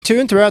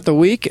tuned throughout the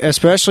week,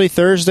 especially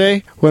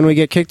Thursday when we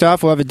get kicked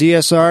off. We'll have a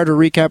DSR to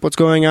recap what's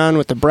going on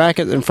with the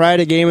bracket and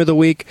Friday game of the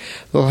week.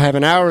 We'll have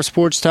an hour of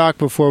sports talk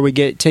before we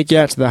take you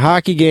out to the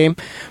hockey game,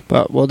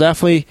 but we'll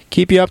definitely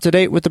keep you up to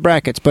date with the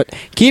brackets. But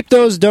keep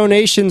those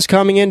donations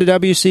coming into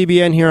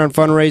WCBN here on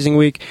Fundraising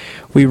Week.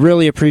 We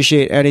really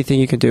appreciate anything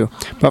you can do.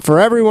 But for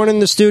everyone in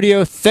the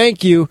studio,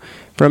 thank you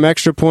from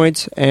Extra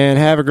Points, and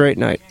have a great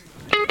night.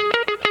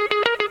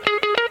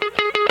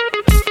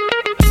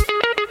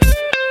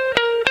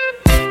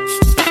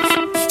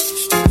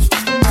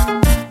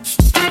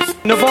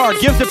 Navarre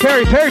gives to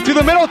Perry. Perry through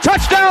the middle.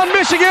 Touchdown,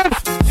 Michigan!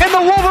 And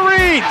the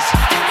Wolverines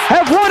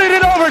have won it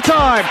in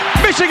overtime.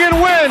 Michigan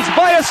wins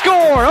by a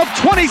score of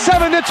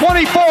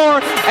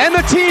 27-24, and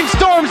the team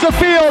storms the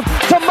field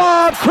to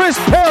mob Chris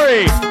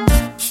Perry.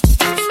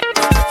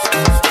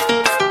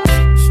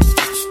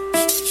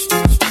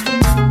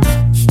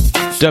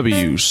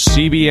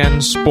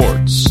 WCBN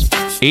Sports,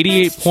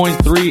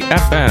 88.3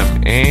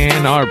 FM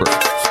Ann Arbor,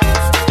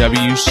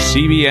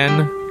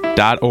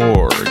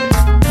 WCBN.org.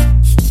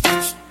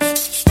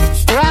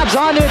 Grabs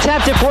on to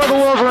attempt it for the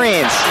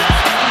Wolverines.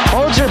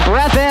 Holds your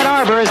breath, Ann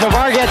Arbor, as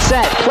Navarre gets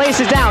set.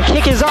 Places down,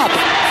 kick is up.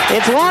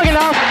 It's long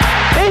enough.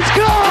 It's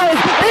good!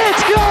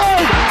 It's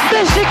good!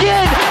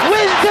 Michigan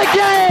wins the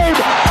game!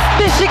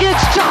 Michigan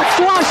shocks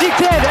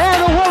Washington,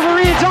 and the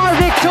Wolverines are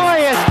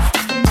victorious!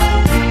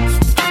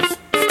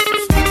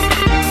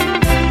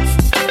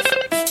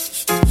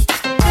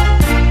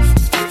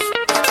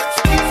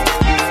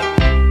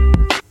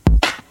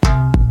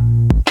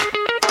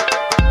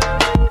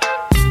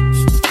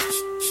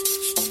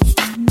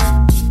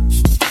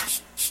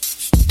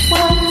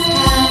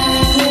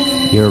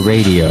 Your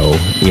radio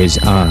is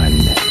on.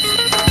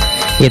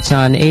 It's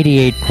on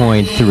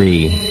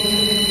 88.3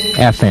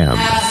 FM.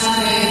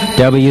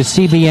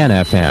 WCBN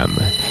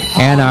FM.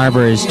 Ann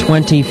Arbor's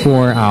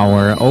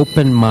 24-hour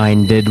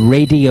open-minded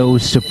radio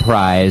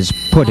surprise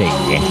pudding.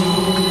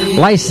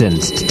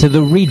 Licensed to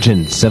the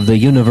Regents of the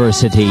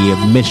University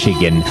of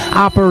Michigan.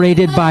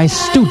 Operated by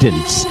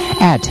students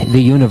at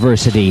the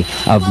University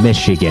of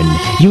Michigan.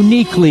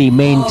 Uniquely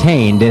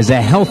maintained as a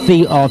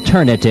healthy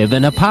alternative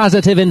and a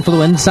positive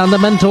influence on the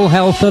mental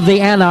health of the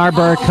Ann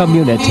Arbor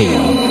community.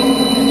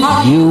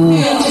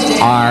 You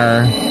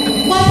are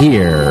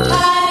here.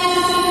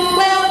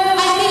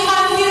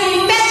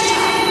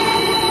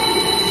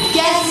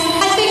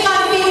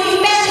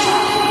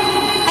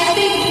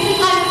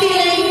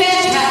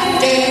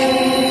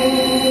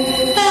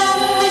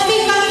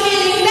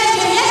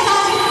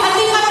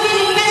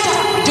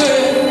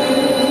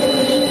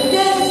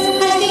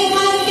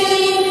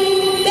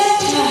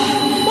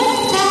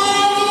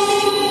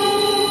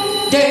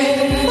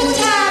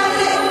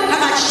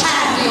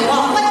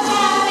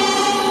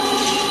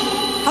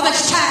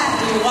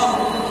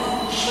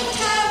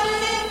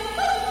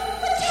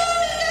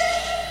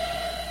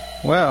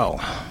 Well,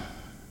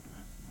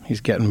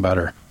 he's getting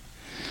better.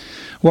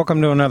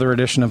 Welcome to another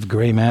edition of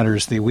Gray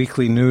Matters, the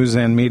weekly news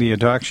and media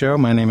talk show.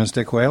 My name is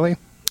Dick Whaley.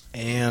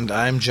 And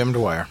I'm Jim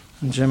Dwyer.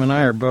 Jim and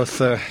I are both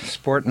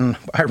sporting,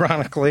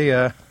 ironically,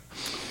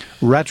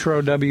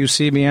 retro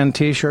WCBN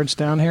T-shirts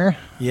down here.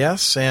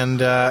 Yes,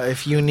 and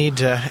if you need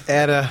to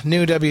add a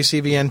new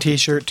WCBN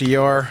T-shirt to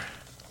your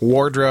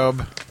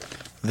wardrobe,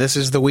 this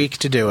is the week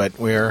to do it.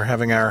 We're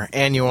having our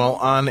annual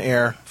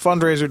on-air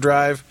fundraiser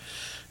drive.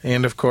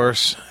 And, of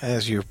course,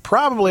 as you're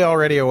probably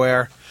already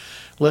aware,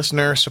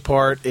 listener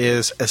support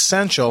is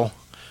essential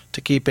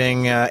to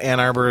keeping Ann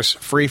Arbor's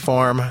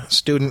freeform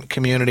student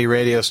community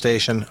radio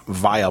station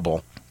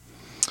viable.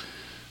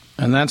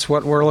 And that's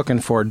what we're looking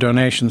for,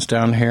 donations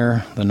down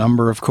here. The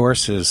number, of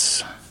course,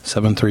 is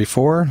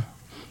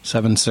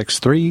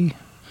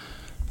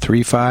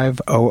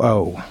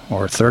 734-763-3500,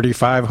 or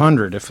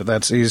 3500 if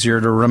that's easier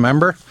to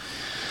remember.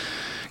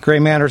 Gray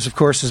Matters, of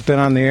course, has been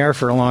on the air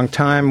for a long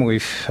time.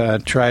 We've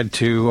tried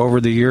to, over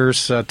the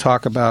years,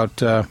 talk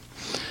about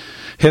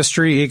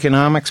history,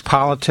 economics,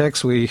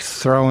 politics. We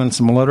throw in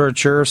some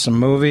literature, some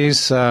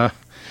movies. I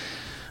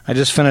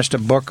just finished a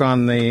book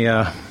on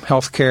the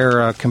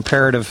healthcare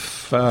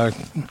comparative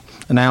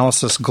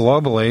analysis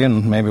globally,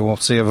 and maybe we'll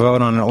see a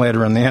vote on it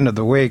later in the end of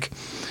the week.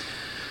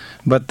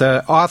 But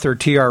the author,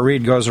 T.R.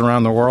 Reid, goes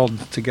around the world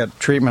to get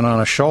treatment on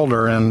a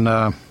shoulder,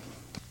 and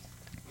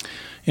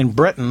in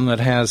Britain, that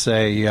has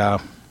a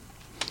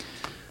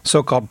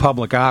so-called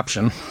public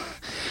option.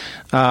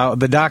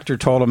 The doctor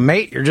told him,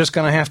 "Mate, you're just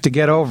going to have to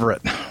get over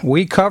it.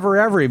 We cover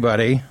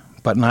everybody,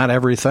 but not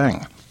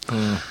everything."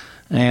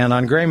 And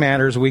on Gray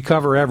Matters, we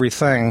cover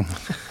everything,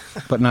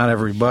 but not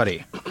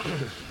everybody.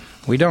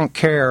 We don't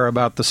care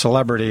about the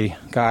celebrity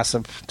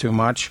gossip too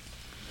much,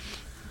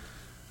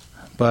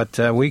 but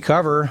we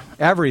cover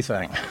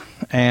everything.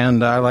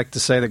 And I like to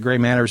say that Gray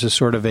Matters is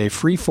sort of a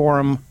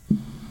free-form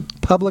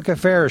public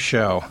affairs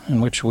show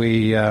in which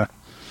we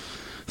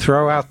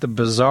throw out the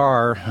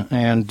bizarre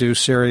and do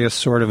serious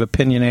sort of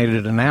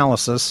opinionated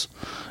analysis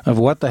of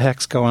what the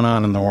heck's going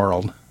on in the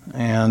world.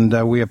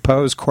 And we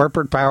oppose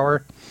corporate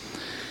power,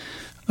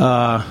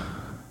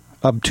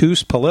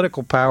 obtuse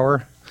political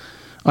power,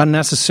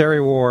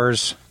 unnecessary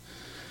wars,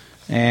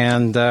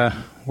 And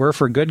we're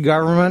for good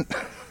government,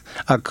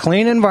 a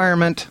clean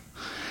environment,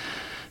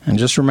 and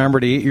just remember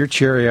to eat your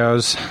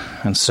Cheerios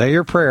and say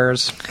your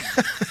prayers,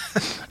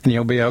 and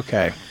you'll be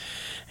okay.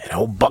 And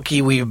old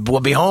Bucky, we will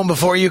be home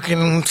before you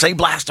can say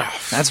blast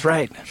off. That's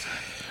right.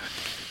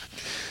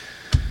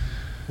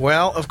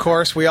 Well, of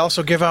course, we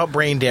also give out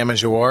brain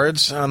damage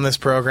awards on this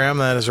program.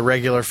 That is a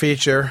regular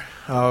feature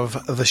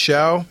of the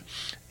show.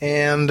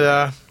 And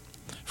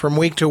from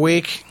week to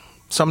week,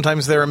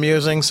 sometimes they're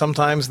amusing,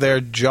 sometimes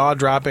they're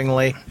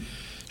jaw-droppingly,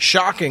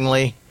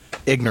 shockingly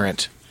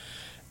ignorant.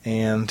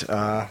 And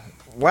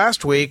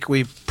last week,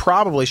 we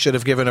probably should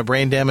have given a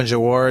brain damage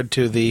award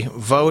to the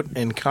vote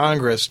in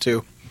Congress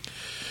to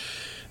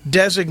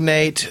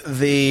designate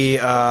the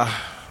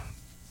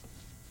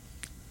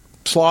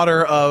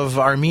slaughter of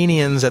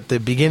Armenians at the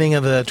beginning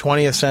of the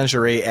 20th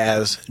century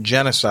as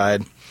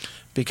genocide,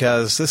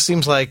 because this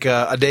seems like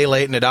a day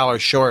late and a dollar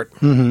short,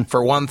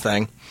 for one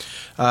thing.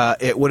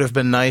 It would have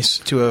been nice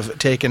to have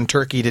taken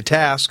Turkey to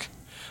task,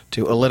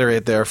 to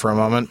alliterate there for a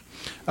moment,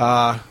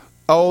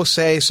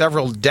 say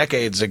several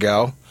decades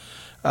ago.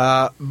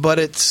 But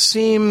it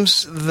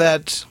seems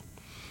that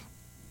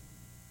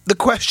the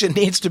question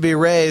needs to be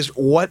raised,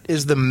 what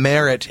is the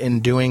merit in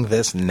doing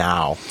this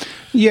now?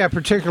 Yeah,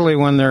 particularly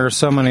when there are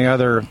so many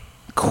other,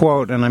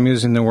 quote, and I'm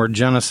using the word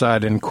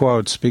genocide in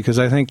quotes, because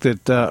I think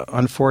that,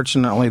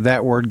 unfortunately,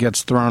 that word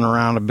gets thrown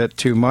around a bit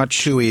too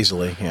much. Too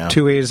easily, yeah.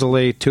 Too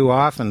easily, too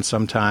often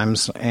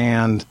sometimes.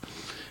 And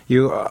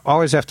you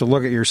always have to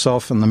look at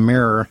yourself in the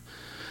mirror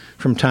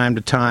from time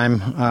to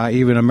time.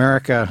 Even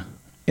America,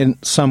 in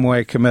some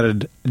way,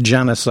 committed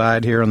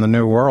genocide here in the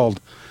New World.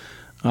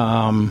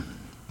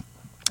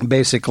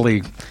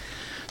 Basically,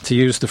 to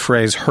use the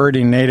phrase,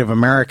 herding Native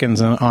Americans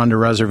onto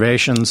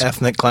reservations.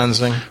 Ethnic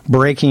cleansing.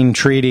 Breaking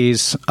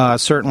treaties.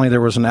 Certainly there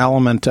was an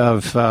element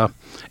of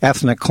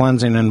ethnic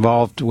cleansing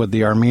involved with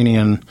the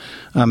Armenian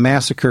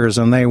massacres,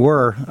 and they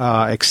were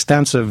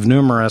extensive,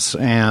 numerous,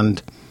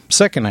 and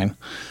sickening.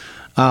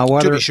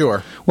 To be sure.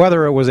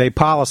 Whether it was a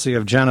policy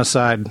of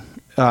genocide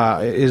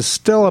is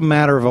still a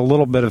matter of a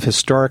little bit of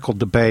historical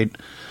debate,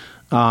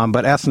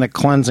 but ethnic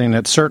cleansing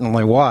it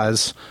certainly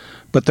was.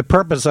 But the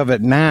purpose of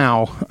it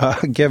now,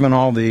 given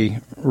all the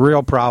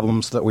real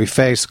problems that we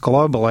face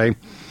globally,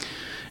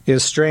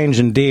 is strange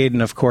indeed.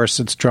 And, of course,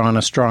 it's drawn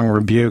a strong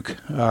rebuke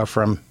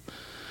from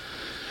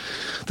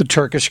the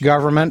Turkish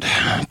government.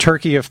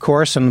 Turkey, of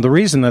course, and the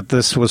reason that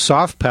this was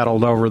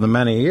soft-pedaled over the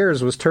many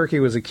years was Turkey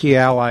was a key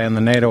ally in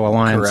the NATO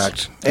alliance.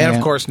 Correct. And,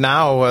 of course,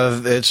 now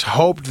it's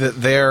hoped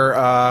that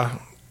their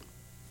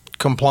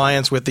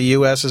compliance with the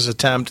U.S.'s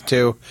attempt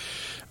to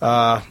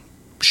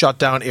shut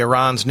down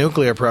Iran's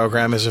nuclear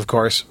program is, of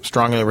course,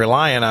 strongly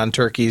reliant on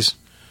Turkey's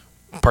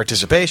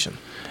participation.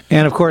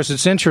 And, of course,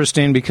 it's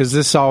interesting because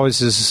this always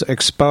has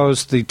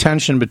exposed the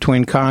tension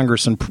between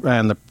Congress and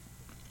the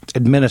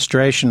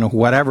administration,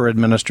 whatever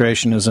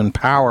administration is in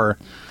power,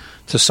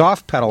 to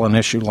soft-pedal an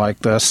issue like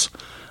this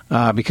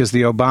because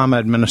the Obama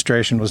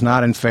administration was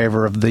not in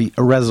favor of the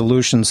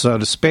resolution, so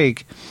to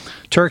speak.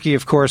 Turkey,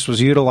 of course,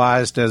 was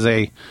utilized as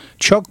a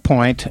choke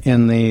point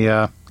in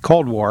the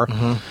Cold War.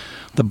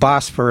 The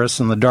Bosphorus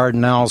and the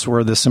Dardanelles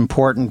were this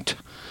important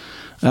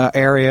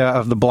area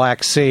of the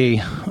Black Sea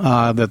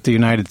that the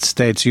United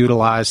States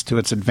utilized to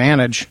its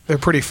advantage. They're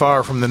pretty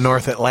far from the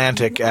North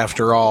Atlantic,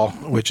 after all,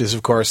 which is,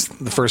 of course,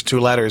 the first two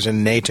letters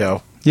in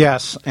NATO.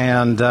 Yes,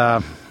 and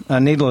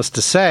needless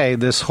to say,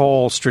 this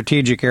whole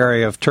strategic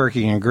area of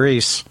Turkey and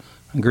Greece,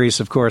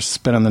 of course, has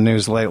been in the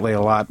news lately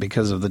a lot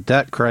because of the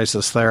debt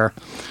crisis there,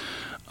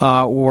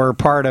 were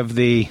part of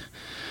the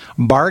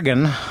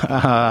bargain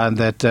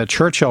that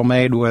Churchill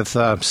made with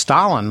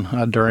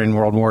Stalin during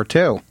World War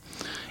II.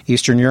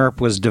 Eastern Europe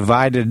was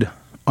divided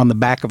on the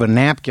back of a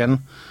napkin,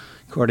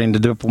 according to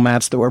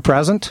diplomats that were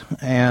present,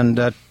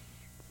 and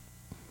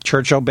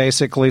Churchill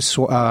basically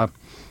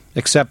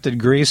accepted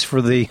Greece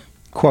for the,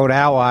 quote,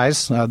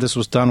 allies. This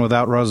was done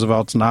without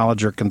Roosevelt's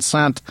knowledge or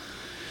consent,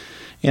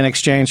 in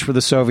exchange for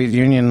the Soviet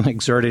Union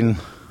exerting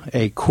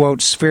a,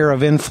 quote, sphere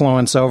of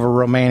influence over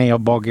Romania,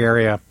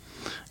 Bulgaria,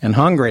 and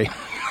Hungary.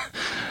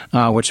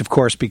 Which, of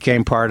course,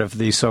 became part of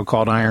the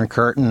so-called Iron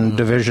Curtain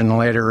division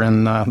later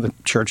that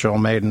Churchill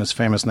made in his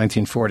famous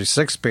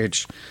 1946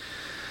 speech.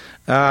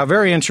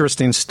 Very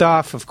interesting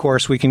stuff. Of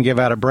course, we can give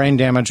out a brain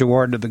damage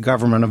award to the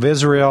government of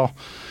Israel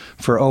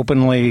for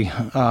openly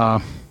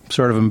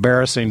sort of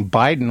embarrassing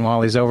Biden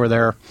while he's over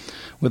there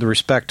with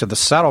respect to the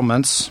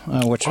settlements.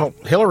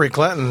 Hillary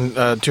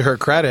Clinton, to her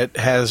credit,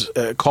 has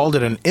called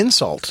it an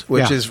insult,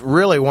 which is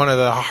really one of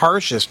the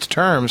harshest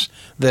terms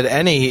that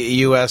any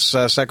U.S.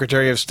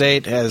 Secretary of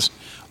State has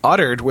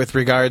uttered with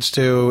regards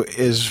to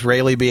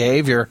Israeli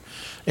behavior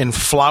in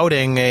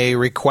flouting a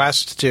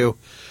request to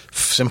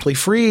simply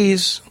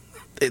freeze.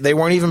 They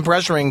weren't even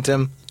pressuring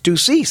them to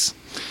cease.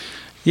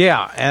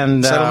 Yeah,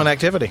 and settlement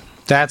activity.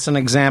 That's an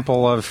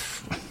example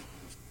of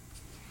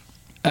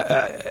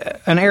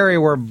an area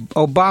where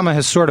Obama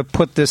has sort of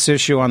put this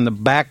issue on the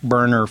back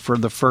burner for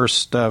the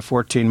first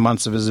 14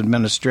 months of his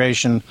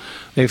administration.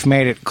 They've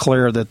made it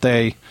clear that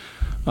they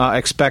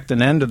expect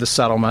an end to the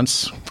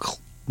settlements.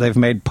 They've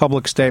made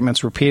public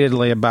statements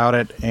repeatedly about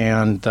it,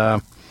 and,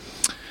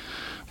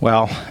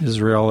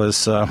 Israel is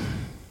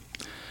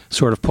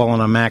sort of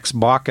pulling a Max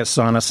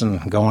Baucus on us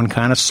and going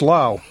kind of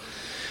slow.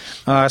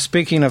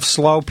 Speaking of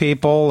slow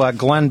people,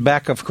 Glenn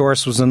Beck, of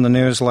course, was in the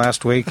news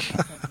last week.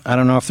 I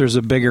don't know if there's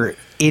a bigger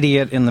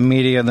idiot in the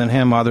media than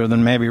him other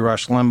than maybe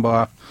Rush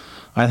Limbaugh.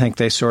 I think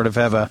they sort of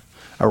have a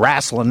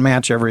wrestling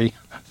match every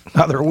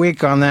other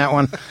week on that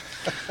one.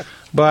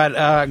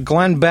 But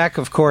Glenn Beck,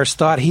 of course,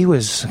 thought he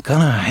was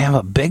going to have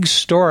a big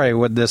story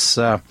with this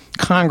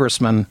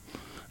congressman,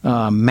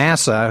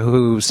 Massa,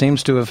 who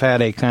seems to have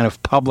had a kind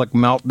of public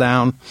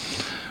meltdown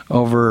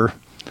over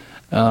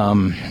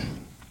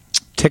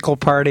tickle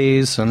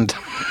parties and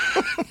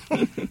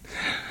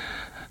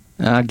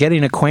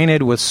getting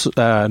acquainted with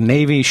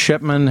Navy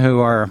shipmen who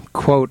are,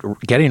 quote,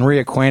 getting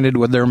reacquainted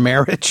with their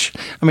marriage.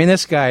 I mean,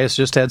 this guy has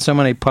just had so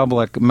many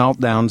public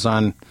meltdowns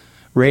on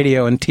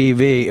radio and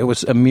TV. It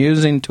was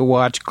amusing to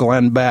watch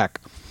Glenn Beck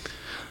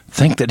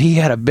think that he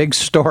had a big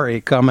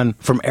story coming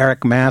from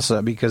Eric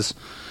Massa, because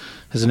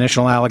his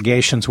initial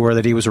allegations were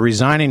that he was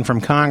resigning from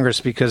Congress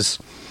because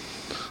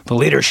the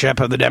leadership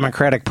of the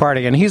Democratic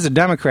Party, and he's a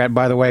Democrat,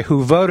 by the way,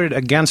 who voted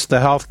against the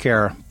health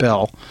care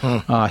bill.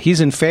 He's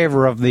in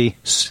favor of the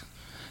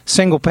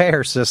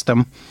single-payer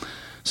system,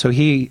 so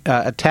he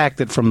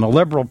attacked it from the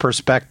liberal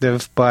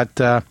perspective,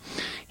 but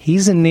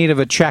he's in need of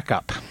a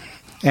checkup.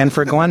 And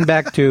for Glenn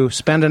Beck to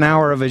spend an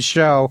hour of his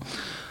show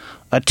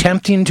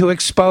attempting to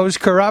expose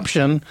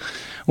corruption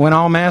when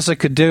all Massa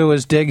could do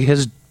was dig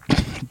his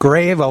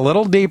grave a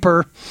little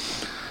deeper,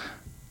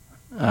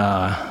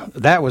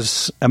 that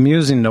was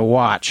amusing to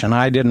watch. And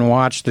I didn't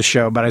watch the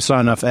show, but I saw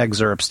enough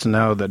excerpts to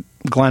know that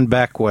Glenn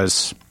Beck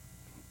was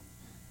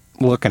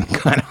looking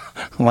kind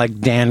of like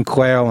Dan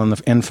Quayle in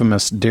the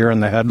infamous Deer in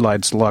the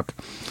Headlights look.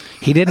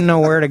 He didn't know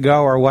where to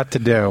go or what to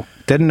do,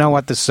 didn't know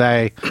what to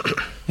say,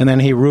 and then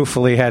he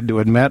ruefully had to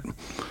admit,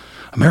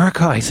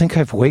 America, I think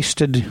I've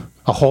wasted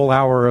a whole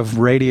hour of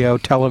radio,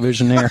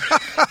 television here.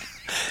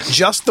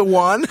 Just the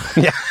one?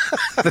 Yeah,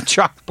 the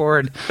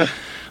chalkboard.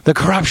 The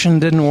corruption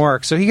didn't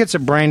work. So he gets a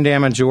brain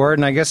damage award,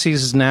 and I guess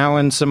he's now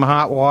in some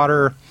hot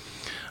water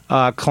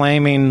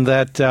claiming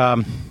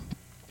that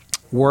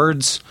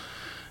words,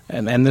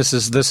 and this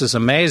is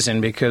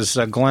amazing because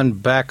Glenn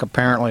Beck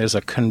apparently is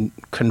a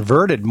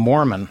converted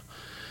Mormon,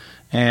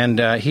 and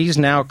he's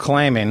now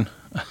claiming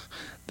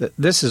that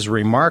this is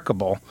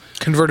remarkable.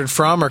 Converted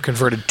from or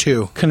converted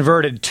to?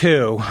 Converted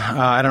to.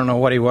 I don't know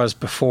what he was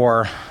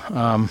before.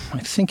 I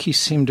think he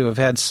seemed to have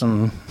had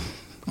some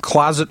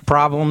closet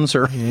problems,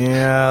 or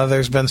yeah,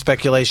 there's been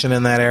speculation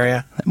in that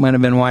area. That might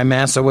have been why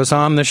Massa was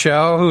on the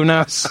show. Who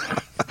knows?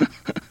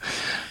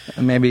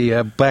 Maybe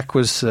Beck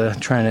was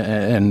trying to,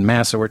 and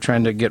Massa were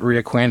trying to get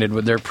reacquainted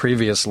with their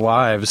previous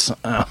lives.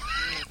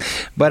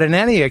 But in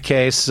any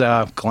case,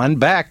 Glenn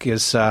Beck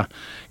is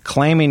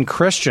claiming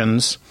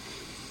Christians,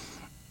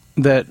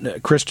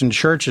 that Christian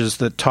churches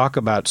that talk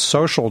about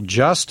social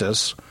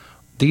justice,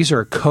 these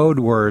are code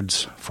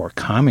words for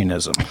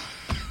communism.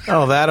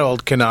 Oh, that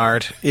old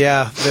canard.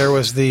 Yeah, there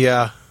was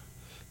the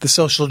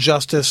social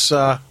justice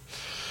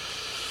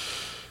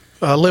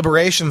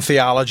liberation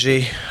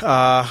theology,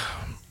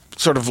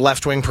 sort of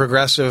left-wing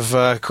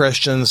progressive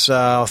Christians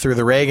through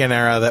the Reagan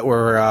era that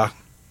were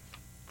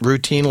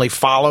routinely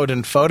followed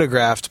and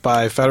photographed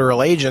by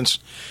federal agents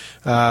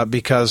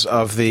because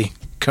of the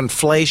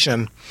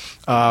conflation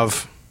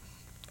of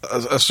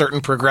a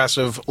certain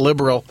progressive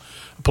liberal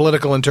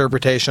political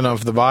interpretation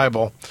of the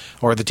Bible,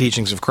 or the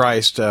teachings of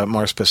Christ,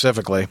 more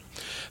specifically.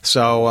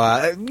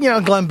 So,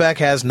 Glenn Beck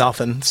has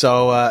nothing,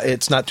 so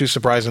it's not too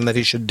surprising that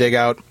he should dig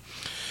out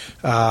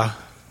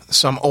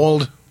some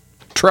old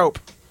trope.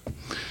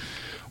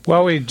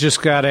 Well, we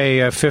just got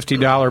a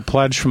 $50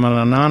 pledge from an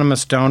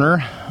anonymous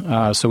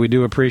donor, so we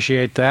do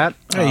appreciate that.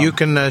 You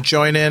can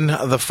join in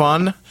the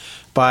fun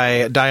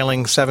by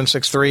dialing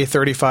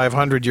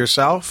 763-3500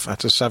 yourself.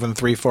 That's a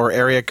 734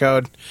 area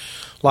code.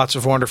 Lots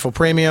of wonderful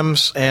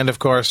premiums, and of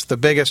course the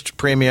biggest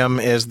premium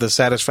is the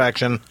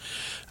satisfaction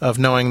of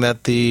knowing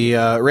that the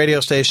radio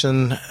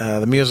station,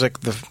 the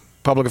music, the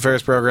public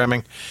affairs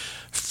programming,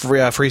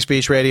 free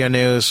speech radio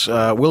news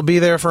will be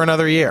there for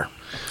another year.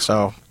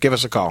 So give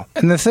us a call.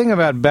 And the thing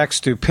about Beck's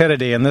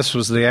stupidity, and this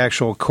was the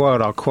actual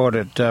quote, I'll quote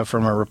it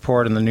from a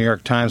report in the New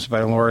York Times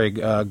by Lori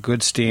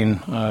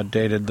Goodstein,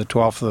 dated the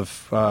 12th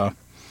of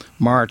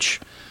March.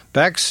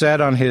 Beck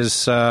said on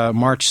his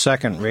March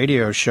 2nd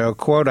radio show,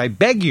 quote, I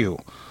beg you,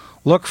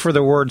 look for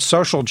the word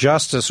social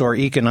justice or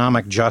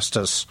economic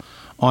justice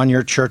on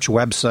your church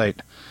website.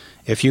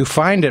 If you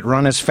find it,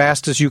 run as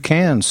fast as you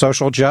can.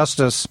 Social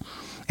justice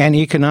and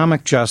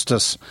economic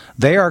justice,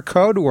 they are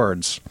code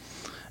words.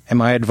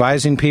 Am I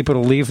advising people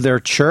to leave their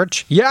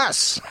church?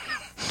 Yes!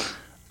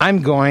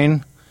 I'm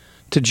going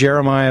to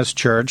Jeremiah's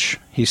church,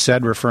 he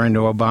said, referring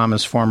to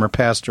Obama's former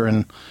pastor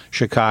in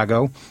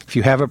Chicago. If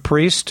you have a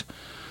priest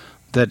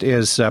that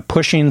is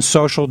pushing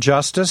social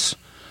justice,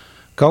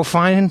 go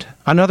find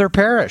another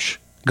parish.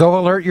 Go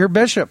alert your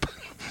bishop.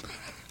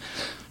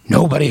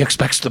 Nobody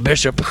expects the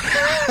bishop.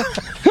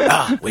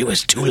 We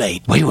was too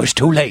late. We was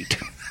too late.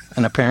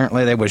 And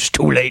apparently they was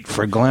too late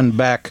for Glenn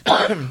Beck.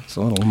 It's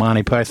a little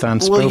Monty Python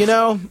spoof.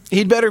 Well,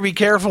 he'd better be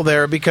careful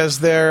there because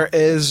there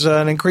is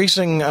an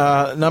increasing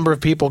number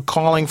of people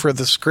calling for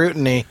the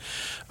scrutiny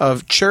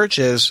of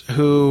churches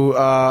who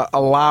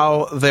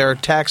allow their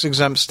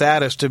tax-exempt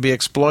status to be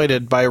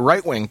exploited by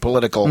right-wing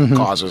political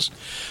causes.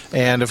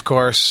 And, of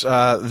course,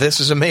 this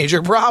is a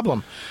major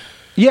problem.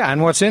 Yeah,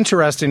 and what's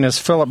interesting is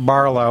Philip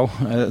Barlow,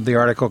 the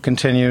article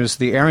continues,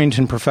 the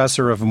Arrington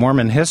Professor of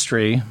Mormon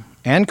History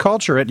and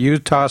Culture at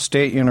Utah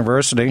State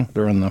University,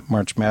 during the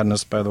March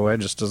Madness, by the way,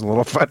 just as a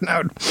little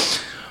footnote.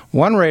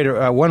 One way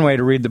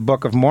to read the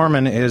Book of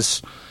Mormon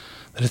is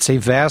that it's a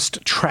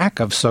vast tract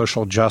of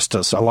social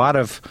justice. A lot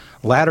of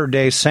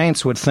Latter-day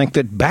Saints would think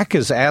that Beck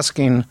is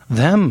asking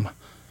them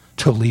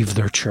to leave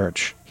their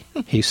church,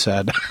 he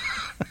said.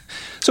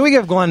 So we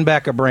give Glenn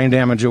Beck a Brain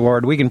Damage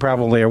Award. We can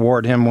probably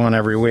award him one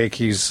every week.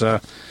 He's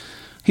a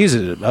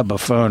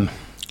buffoon.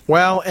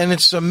 Well, and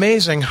it's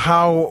amazing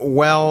how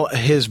well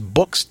his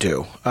books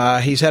do.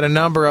 He's had a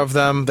number of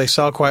them. They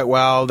sell quite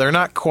well. They're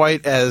not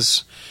quite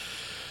as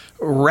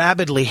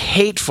rabidly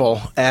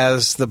hateful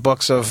as the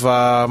books of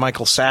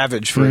Michael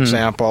Savage, for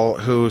example,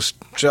 who's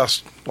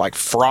just like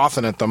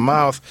frothing at the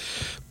mouth.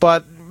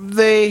 But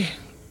they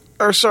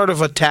are sort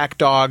of a tack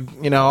dog.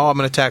 I'm going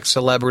to attack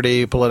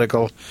celebrities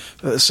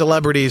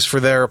for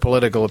their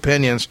political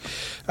opinions.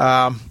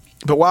 But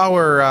while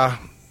we're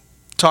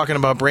talking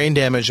about Brain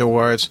Damage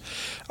Awards,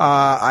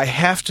 I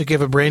have to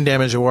give a Brain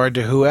Damage Award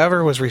to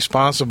whoever was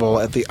responsible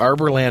at the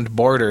Arborland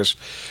Borders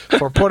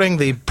for putting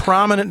the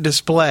prominent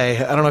display.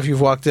 I don't know if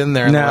you've walked in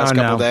there in the last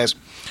couple of days.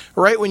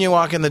 Right when you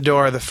walk in the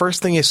door, the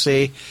first thing you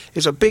see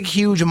is a big,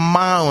 huge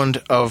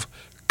mound of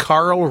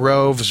Karl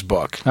Rove's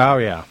book. Oh,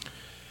 yeah.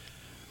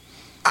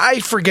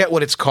 I forget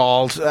what it's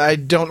called. I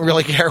don't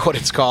really care what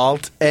it's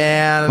called.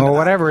 And well,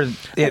 whatever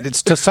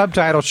it's the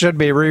subtitle should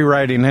be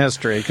Rewriting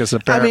History, because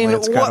apparently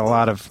it's got a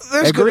lot of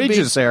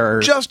egregious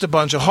errors. Just a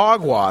bunch of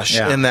hogwash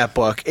in that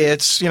book.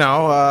 It's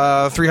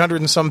 300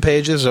 and some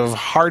pages of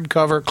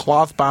hardcover,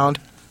 cloth-bound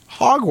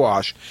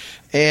hogwash.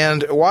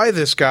 And why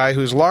this guy,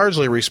 who's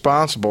largely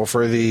responsible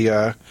for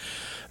the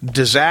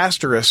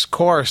disastrous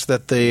course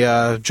that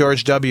the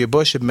George W.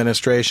 Bush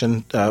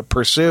administration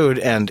pursued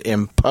and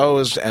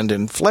imposed and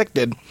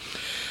inflicted,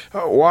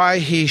 why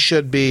he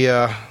should be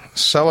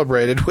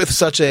celebrated with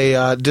such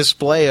a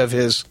display of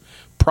his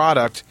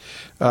product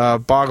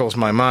boggles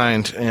my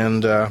mind.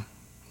 And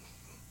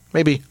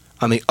maybe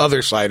on the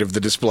other side of the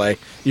display,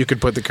 you could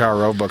put the Karl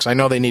Rove books. I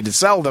know they need to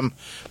sell them,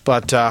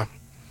 but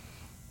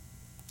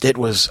it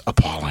was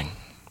appalling.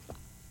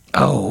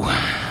 Oh,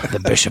 the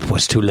bishop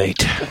was too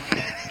late.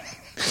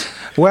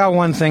 Well,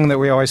 one thing that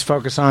we always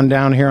focus on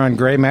down here on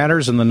Gray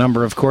Matters, and the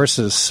number, of course,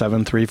 is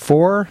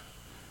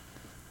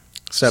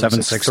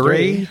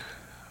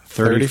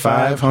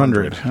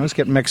 734-763-3500. I always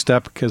get mixed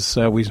up because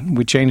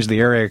we changed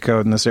the area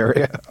code in this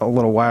area a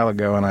little while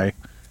ago, and I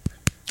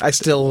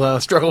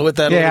still struggle with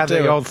that. Yeah,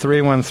 the old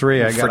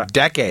 313. I got for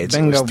decades.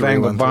 Bingo,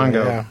 bango,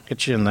 bongo.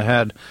 Hit you in the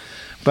head.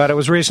 But it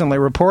was recently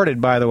reported,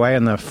 by the way,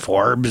 and the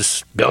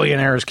Forbes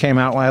Billionaires came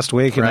out last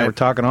week, and they were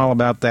talking all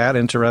about that.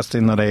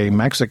 Interesting that a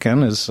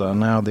Mexican is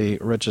now the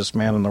richest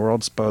man in the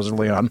world,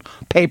 supposedly on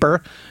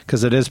paper,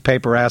 because it is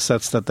paper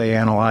assets that they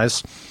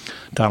analyze.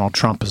 Donald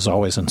Trump is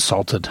always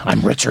insulted.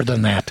 I'm richer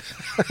than that.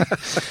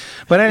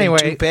 But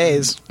anyway,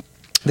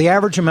 the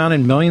average amount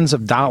in millions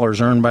of dollars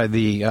earned by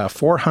the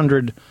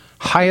 400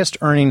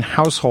 highest-earning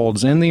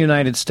households in the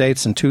United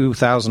States in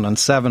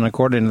 2007,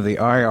 according to the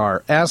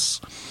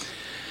IRS,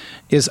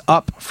 is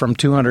up from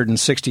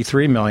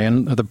 $263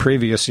 million the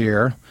previous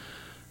year,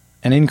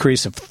 an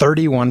increase of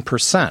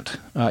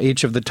 31%.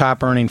 Each of the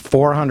top-earning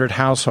 400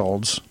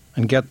 households,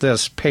 and get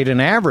this, paid an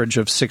average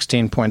of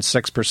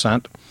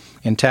 16.6%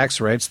 in tax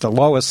rates, the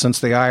lowest since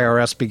the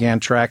IRS began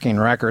tracking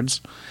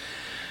records.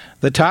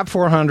 The top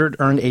 400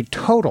 earned a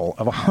total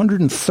of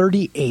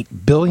 $138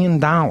 billion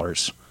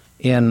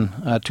in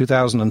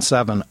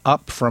 2007,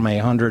 up from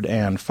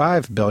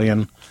 $105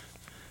 billion,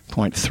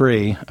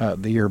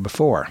 0.3 the year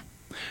before.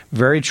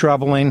 Very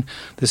troubling.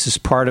 This is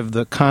part of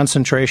the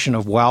concentration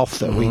of wealth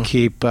that we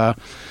keep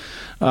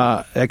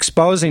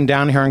exposing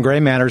down here in Gray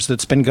Matters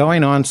that's been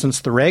going on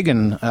since the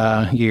Reagan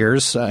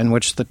years, in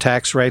which the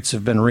tax rates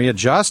have been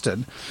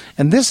readjusted.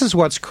 And this is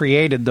what's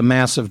created the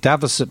massive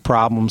deficit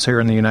problems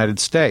here in the United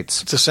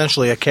States. It's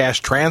essentially a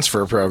cash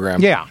transfer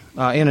program. Yeah,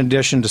 in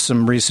addition to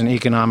some recent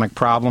economic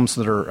problems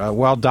that are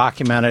well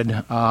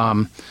documented.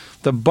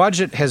 The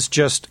budget has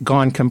just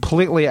gone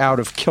completely out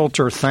of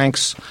kilter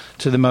thanks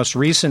to the most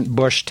recent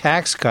Bush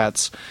tax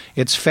cuts.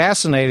 It's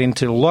fascinating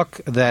to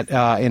look that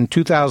in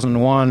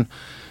 2001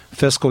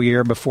 fiscal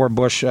year, before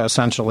Bush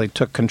essentially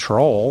took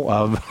control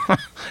of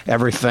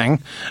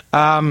everything,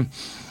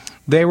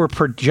 they were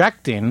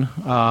projecting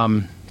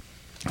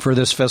for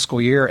this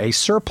fiscal year a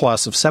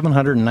surplus of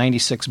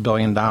 $796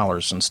 billion.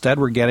 Instead,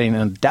 we're getting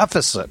a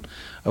deficit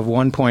of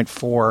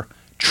 $1.4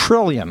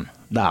 trillion.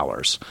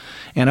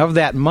 And of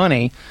that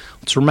money,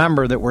 let's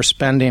remember that we're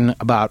spending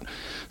about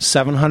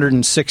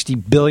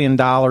 $760 billion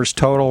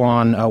total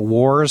on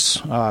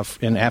wars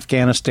in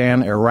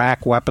Afghanistan,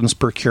 Iraq, weapons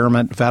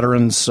procurement,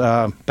 veterans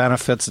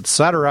benefits,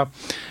 etc.,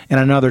 and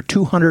another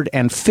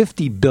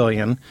 $250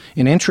 billion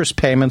in interest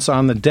payments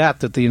on the debt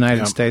that the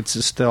United States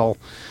is still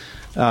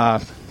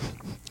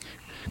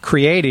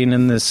creating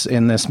in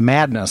this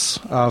madness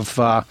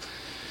of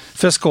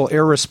fiscal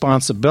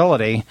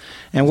irresponsibility.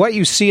 And what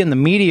you see in the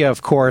media,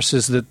 of course,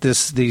 is that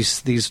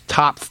these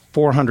top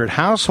 400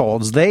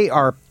 households, they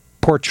are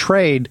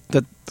portrayed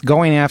that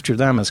going after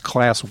them as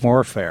class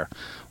warfare.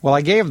 Well,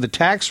 I gave the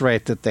tax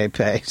rate that they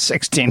pay,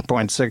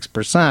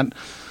 16.6%.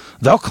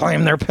 They'll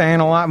claim they're paying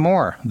a lot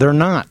more. They're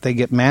not. They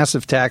get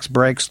massive tax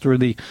breaks through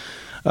the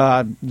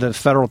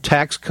federal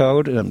tax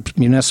code.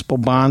 Municipal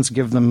bonds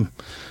give them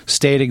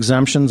state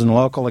exemptions and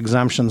local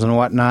exemptions and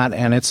whatnot,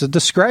 and it's a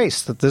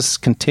disgrace that this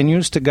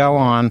continues to go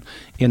on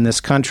in this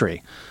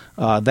country.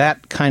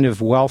 That kind of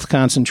wealth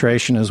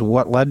concentration is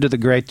what led to the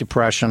Great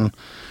Depression,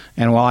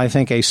 and while I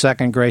think a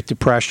second Great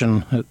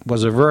Depression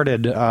was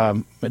averted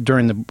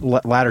during the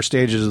latter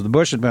stages of the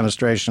Bush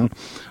administration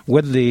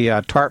with the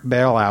TARP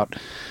bailout,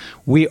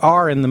 we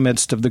are in the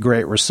midst of the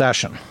Great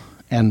Recession,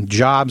 and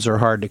jobs are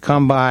hard to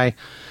come by.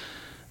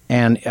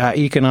 And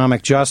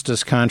economic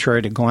justice,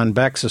 contrary to Glenn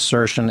Beck's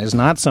assertion, is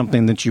not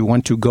something that you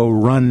want to go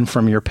run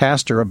from your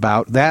pastor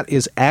about. That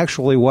is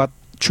actually what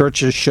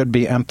churches should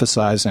be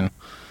emphasizing.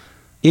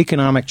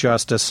 Economic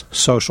justice,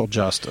 social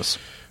justice.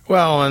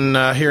 Well,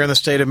 and here in the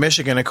state of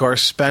Michigan, of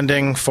course,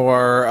 spending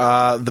for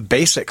the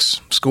basics,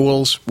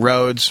 schools,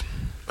 roads,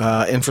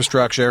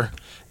 infrastructure,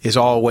 is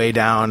all way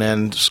down.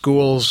 And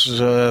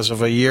schools, as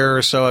of a year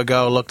or so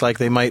ago, looked like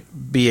they might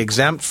be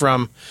exempt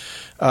from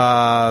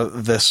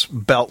this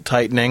belt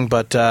tightening,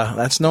 but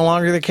that's no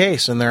longer the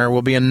case, and there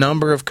will be a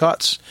number of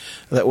cuts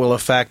that will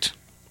affect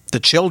the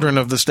children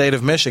of the state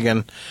of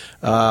Michigan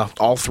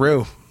all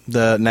through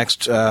the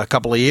next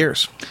couple of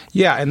years.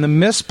 Yeah, and the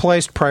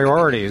misplaced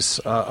priorities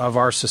of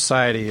our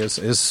society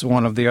is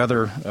one of the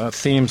other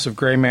themes of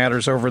Gray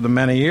Matters over the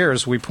many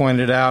years. We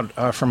pointed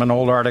out from an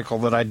old article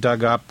that I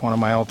dug up, one of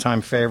my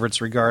all-time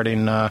favorites,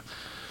 regarding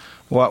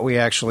what we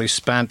actually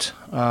spent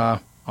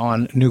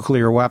on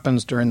nuclear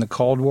weapons during the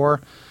Cold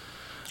War.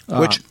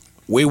 Which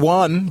we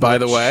won, by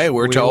the way,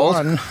 we're told.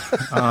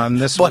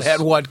 This but at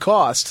what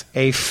cost?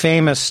 A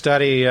famous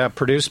study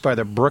produced by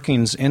the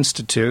Brookings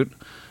Institute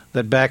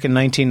that back in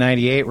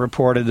 1998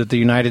 reported that the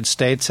United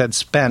States had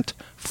spent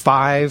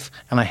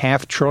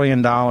 $5.5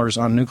 trillion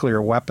on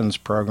nuclear weapons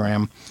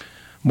program,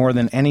 more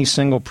than any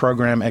single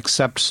program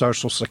except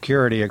Social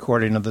Security,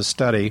 according to the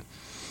study.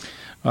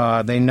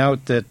 They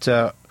note that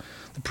the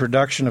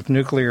production of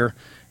nuclear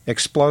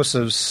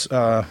explosives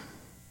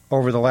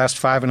over the last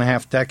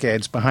 5.5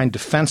 decades behind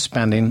defense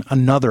spending,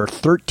 another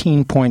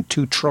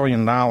 $13.2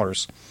 trillion,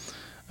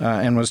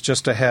 and was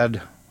just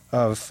ahead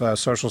of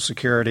Social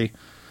Security.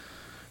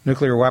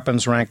 Nuclear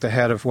weapons ranked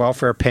ahead of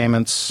welfare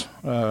payments,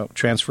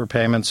 transfer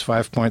payments,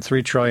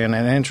 $5.3 trillion,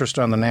 and interest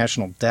on the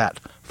national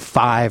debt,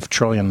 $5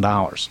 trillion.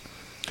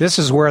 This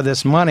is where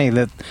this money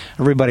that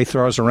everybody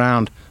throws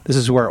around, this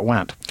is where it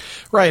went.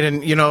 Right,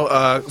 and,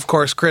 of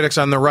course, critics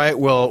on the right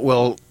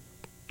will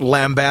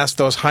lambast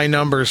those high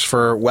numbers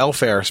for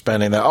welfare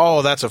spending.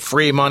 That's a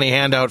free money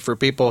handout for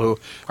people who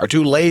are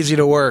too lazy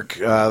to work.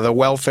 The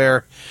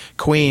welfare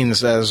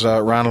queens, as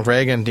Ronald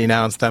Reagan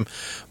denounced them.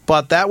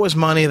 But that was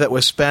money that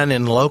was spent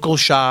in local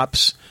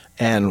shops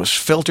and was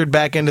filtered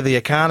back into the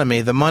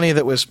economy. The money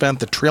that was spent,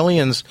 the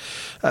trillions,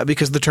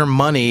 because the term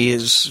money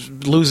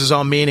loses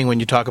all meaning when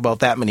you talk about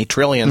that many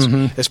trillions,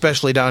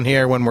 especially down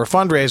here when we're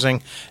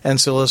fundraising and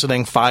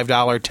soliciting $5,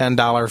 $10,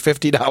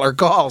 $50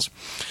 calls.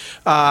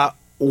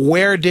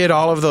 Where did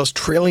all of those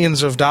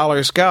trillions of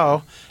dollars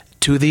go?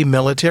 To the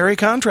military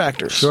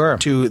contractors, sure.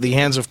 To the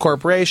hands of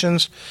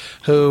corporations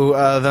who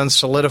then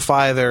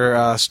solidify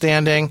their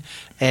standing,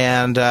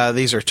 and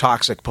these are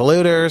toxic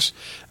polluters.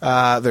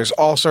 There's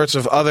all sorts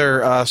of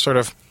other sort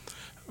of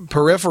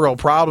peripheral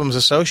problems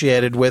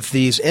associated with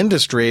these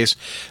industries,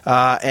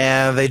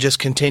 and they just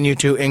continue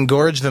to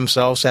engorge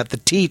themselves at the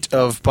teat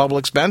of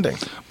public spending.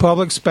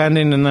 Public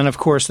spending, and then, of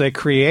course, they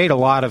create a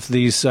lot of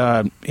these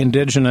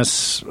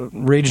indigenous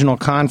regional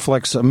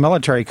conflicts,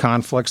 military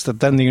conflicts, that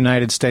then the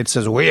United States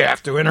says, we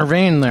have to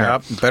intervene there.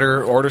 Yep,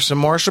 better order some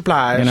more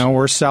supplies.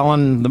 We're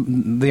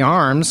selling the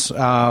arms.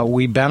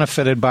 We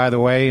benefited, by the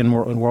way, in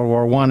World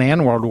War I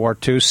and World War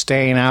II,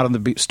 staying out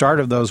of the start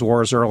of those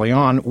wars early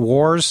on.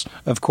 Wars,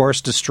 of course,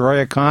 destroy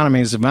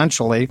economies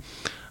eventually.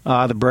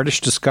 The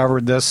British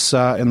discovered this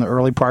in the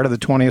early part of the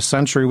 20th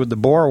century with the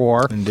Boer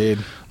War. Indeed.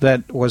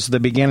 That was the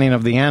beginning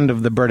of the end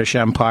of the British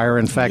Empire.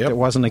 In fact, It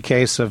wasn't a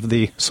case of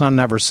the sun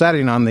never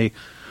setting on the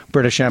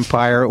British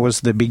Empire. It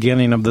was the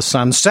beginning of the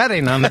sun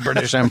setting on the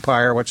British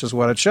Empire, which is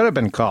what it should have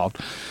been called.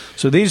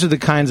 So these are the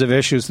kinds of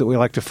issues that we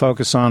like to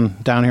focus on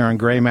down here on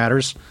Gray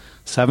Matters.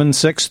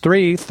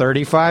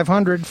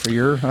 763-3500 for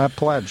your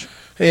pledge.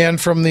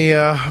 And from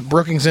the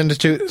Brookings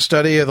Institute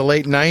study of the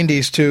late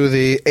 90s to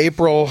the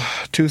April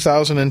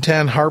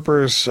 2010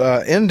 Harper's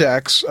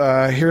Index,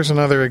 here's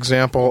another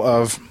example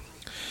of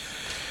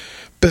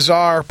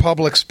bizarre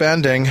public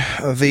spending.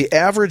 The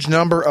average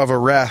number of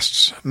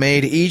arrests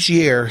made each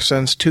year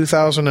since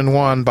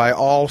 2001 by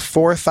all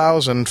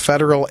 4,000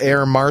 federal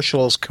air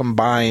marshals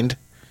combined,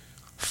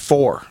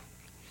 4.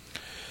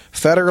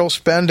 Federal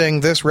spending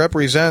this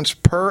represents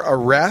per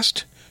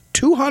arrest,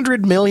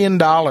 $200 million.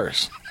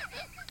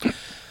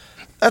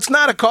 That's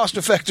not a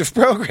cost-effective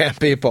program,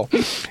 people.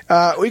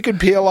 We could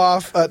peel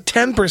off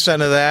 10% of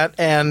that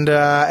and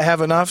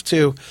have enough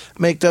to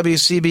make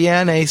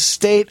WCBN a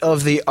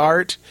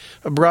state-of-the-art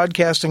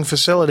broadcasting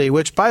facility,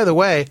 which, by the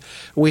way,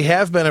 we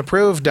have been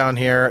approved down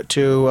here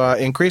to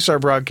increase our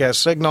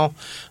broadcast signal.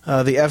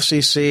 The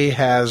FCC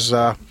has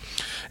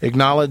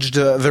acknowledged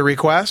the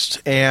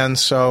request, and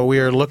so we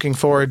are looking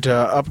forward to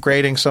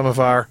upgrading some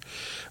of our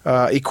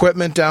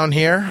equipment down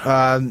here.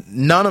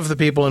 None of the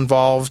people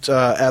involved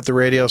at the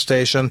radio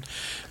station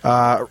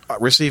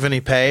receive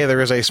any pay.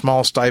 There is a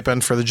small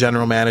stipend for the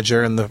general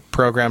manager and the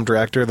program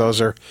director.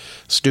 Those are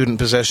student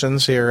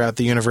positions here at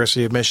the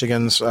University of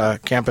Michigan's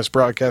Campus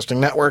Broadcasting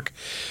Network.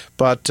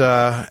 But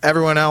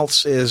everyone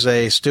else is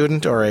a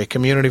student or a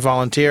community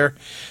volunteer,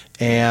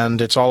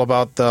 and it's all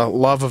about the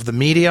love of the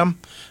medium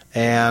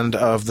and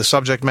of the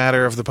subject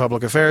matter of the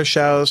public affairs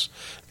shows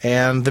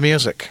and the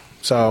music.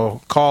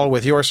 So call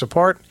with your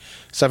support,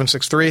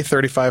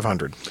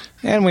 763-3500.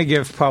 And we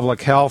give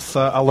public health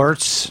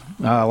alerts.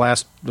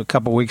 A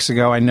couple weeks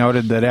ago, I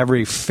noted that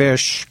every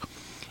fish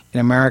in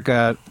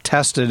America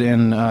tested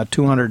in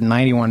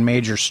 291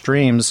 major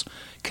streams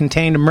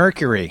contained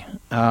mercury.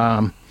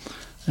 And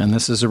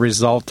this is a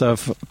result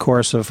of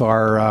course, of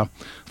our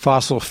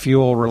fossil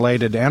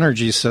fuel-related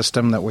energy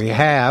system that we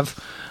have.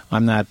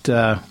 I'm not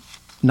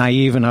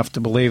naive enough to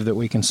believe that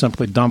we can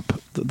simply dump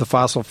the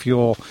fossil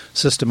fuel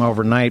system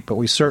overnight, but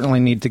we certainly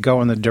need to go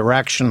in the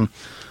direction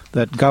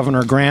that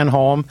Governor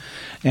Granholm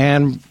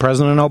and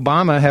President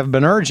Obama have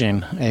been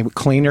urging: a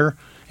cleaner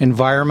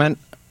environment,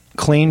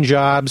 clean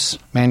jobs,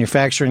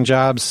 manufacturing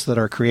jobs that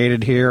are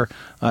created here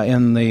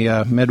in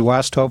the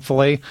Midwest,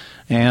 hopefully,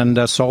 and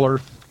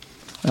solar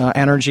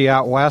energy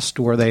out west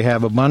where they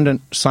have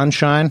abundant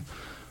sunshine.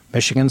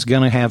 Michigan's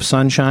going to have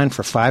sunshine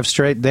for 5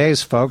 straight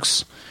days,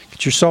 folks.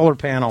 Get your solar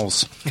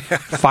panels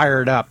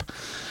fired up.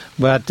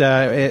 But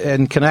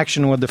in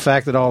connection with the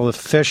fact that all the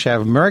fish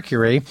have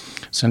mercury,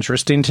 it's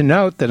interesting to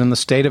note that in the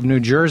state of New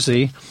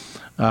Jersey,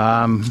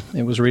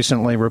 it was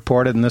recently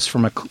reported, and this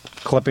from a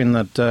clipping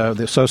that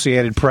the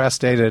Associated Press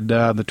dated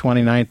the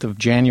 29th of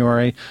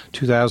January,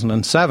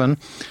 2007,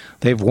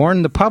 they've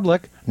warned the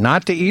public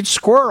not to eat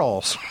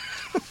squirrels.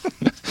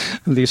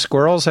 These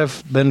squirrels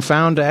have been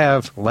found to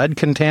have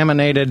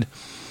lead-contaminated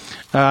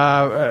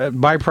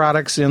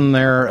byproducts in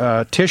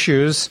their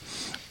tissues,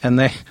 and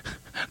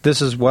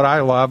this is what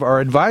I love, are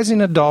advising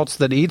adults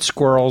that eat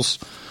squirrels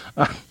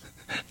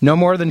no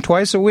more than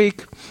twice a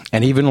week,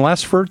 and even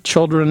less for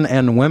children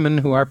and women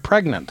who are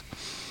pregnant.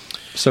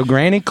 So,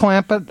 Granny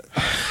Clampett,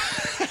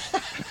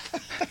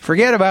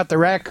 forget about the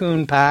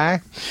raccoon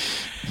pie.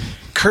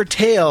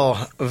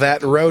 Curtail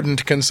that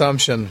rodent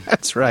consumption.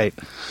 That's right.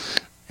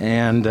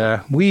 And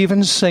we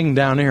even sing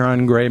down here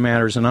on Gray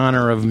Matters in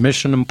honor of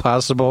Mission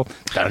Impossible.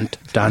 Dun,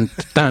 dun,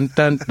 dun,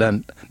 dun,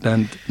 dun,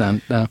 dun,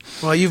 dun, dun.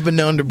 Well, you've been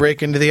known to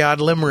break into the odd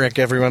limerick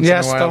every once in a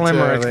while. Yes, the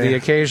limerick, the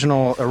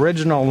occasional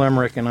original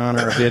limerick in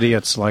honor of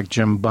idiots like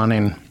Jim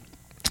Bunning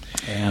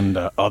and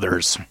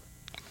others.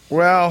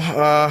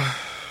 Well,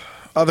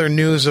 other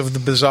news of the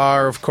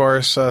bizarre, of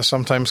course,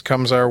 sometimes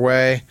comes our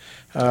way.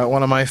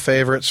 One of my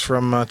favorites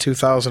from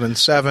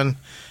 2007.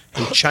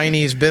 A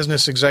Chinese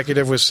business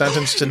executive was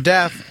sentenced to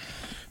death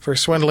for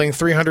swindling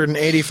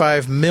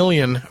 $385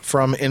 million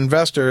from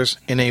investors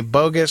in a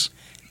bogus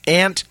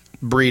ant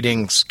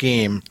breeding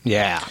scheme.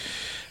 Yeah.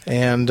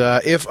 And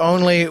if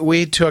only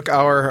we took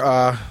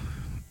our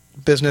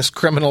business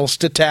criminals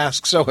to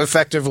task so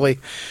effectively,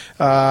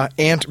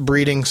 ant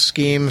breeding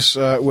schemes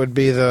would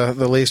be the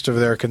least of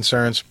their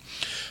concerns.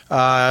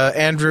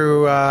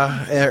 Andrew,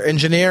 our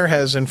engineer,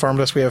 has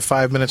informed us we have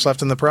 5 minutes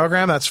left in the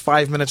program. That's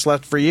 5 minutes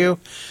left for you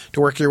to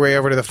work your way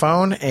over to the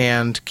phone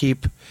and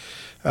keep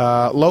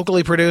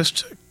locally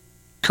produced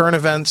current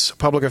events,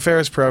 public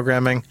affairs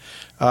programming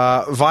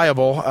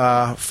viable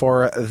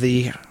for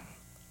the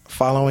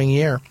following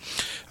year.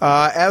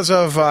 As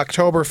of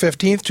October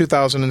 15th,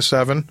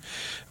 2007,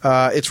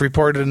 it's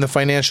reported in the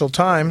Financial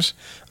Times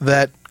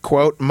that,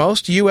 quote,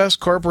 most U.S.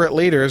 corporate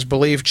leaders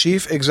believe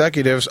chief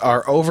executives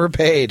are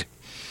overpaid.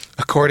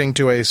 According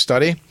to a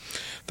study,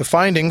 the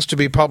findings to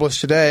be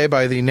published today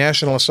by the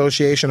National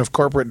Association of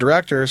Corporate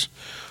Directors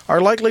are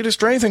likely to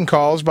strengthen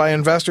calls by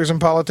investors and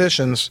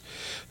politicians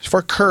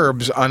for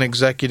curbs on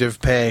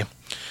executive pay.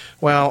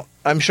 Well,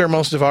 I'm sure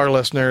most of our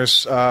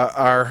listeners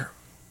are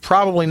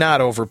probably not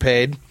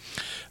overpaid,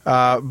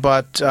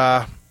 but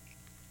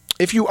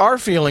if you are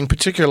feeling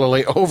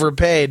particularly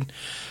overpaid,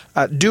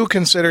 do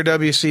consider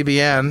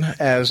WCBN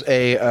as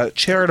a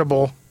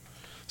charitable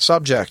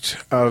subject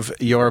of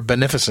your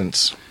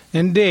beneficence.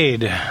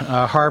 Indeed.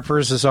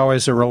 Harper's is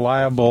always a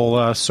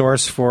reliable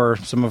source for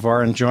some of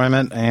our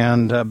enjoyment,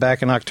 and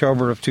back in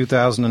October of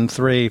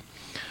 2003,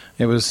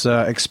 it was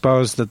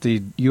exposed that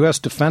the U.S.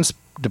 Defense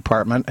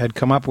Department had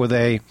come up with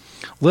a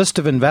list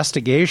of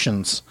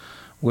investigations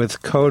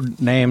with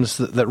code names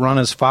that run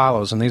as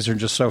follows, and these are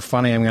just so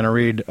funny, I'm going to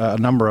read a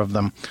number of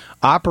them.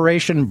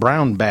 Operation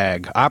Brown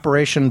Bag,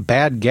 Operation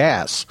Bad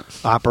Gas,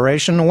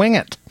 Operation Wing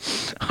It,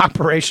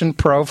 Operation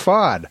Pro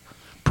Fraud,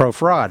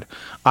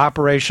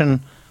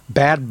 Operation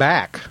Bad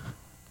Back,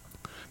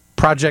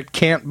 Project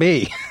Can't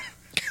Be,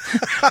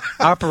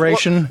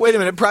 Operation... Well, wait a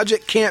minute,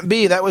 Project Can't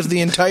Be, that was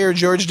the entire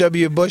George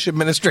W. Bush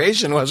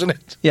administration, wasn't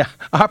it? Yeah,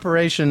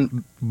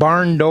 Operation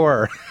Barn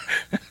Door,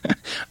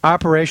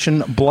 Operation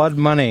Blood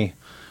Money,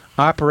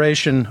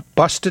 Operation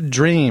Busted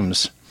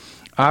Dreams,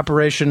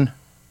 Operation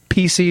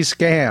PC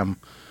Scam,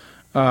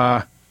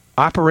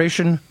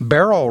 Operation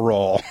Barrel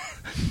Roll,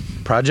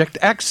 Project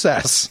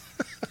Excess,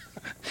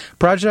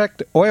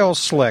 Project Oil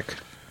Slick,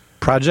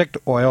 Project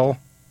Oil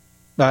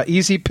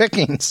Easy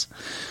Pickings,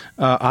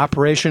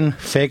 Operation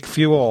Fake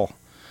Fuel,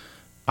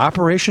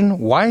 Operation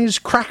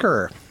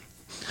Wisecracker.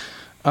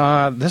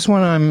 This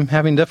one I'm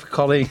having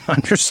difficulty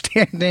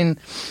understanding.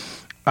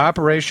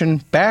 Operation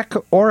Back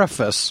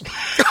Orifice.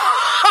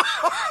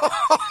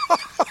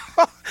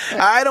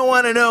 I don't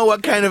want to know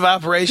what kind of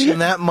operation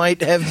that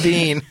might have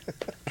been.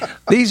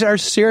 These are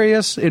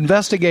serious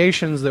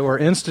investigations that were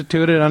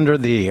instituted under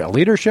the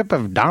leadership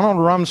of Donald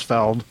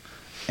Rumsfeld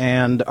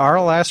and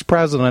our last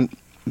president,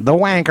 the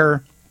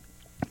wanker,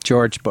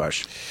 George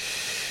Bush.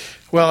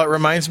 Well, it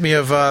reminds me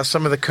of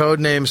some of the code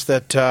names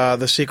that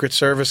the Secret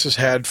Service has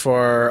had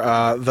for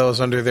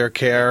those under their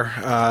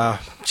care,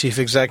 chief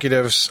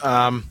executives.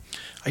 I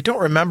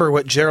don't remember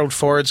what Gerald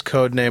Ford's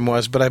code name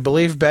was, but I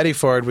believe Betty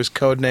Ford was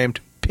codenamed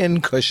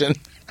Pincushion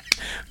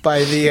by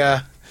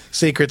the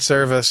Secret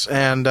Service,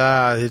 and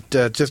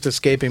it just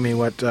escaping me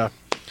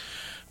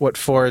what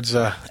Ford's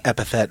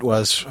epithet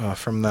was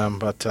from them.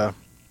 But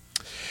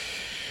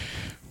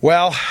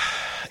well,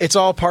 it's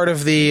all part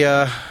of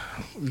the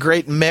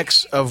great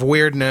mix of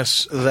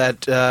weirdness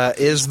that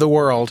is the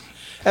world,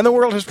 and the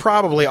world has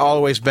probably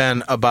always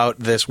been about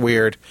this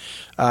weird.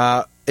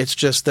 It's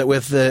just that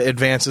with the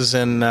advances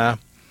in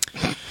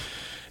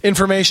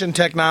information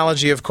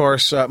technology, of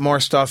course,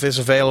 more stuff is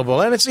available,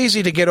 and it's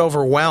easy to get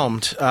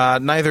overwhelmed.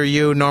 Neither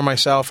you nor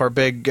myself are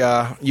big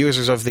users of the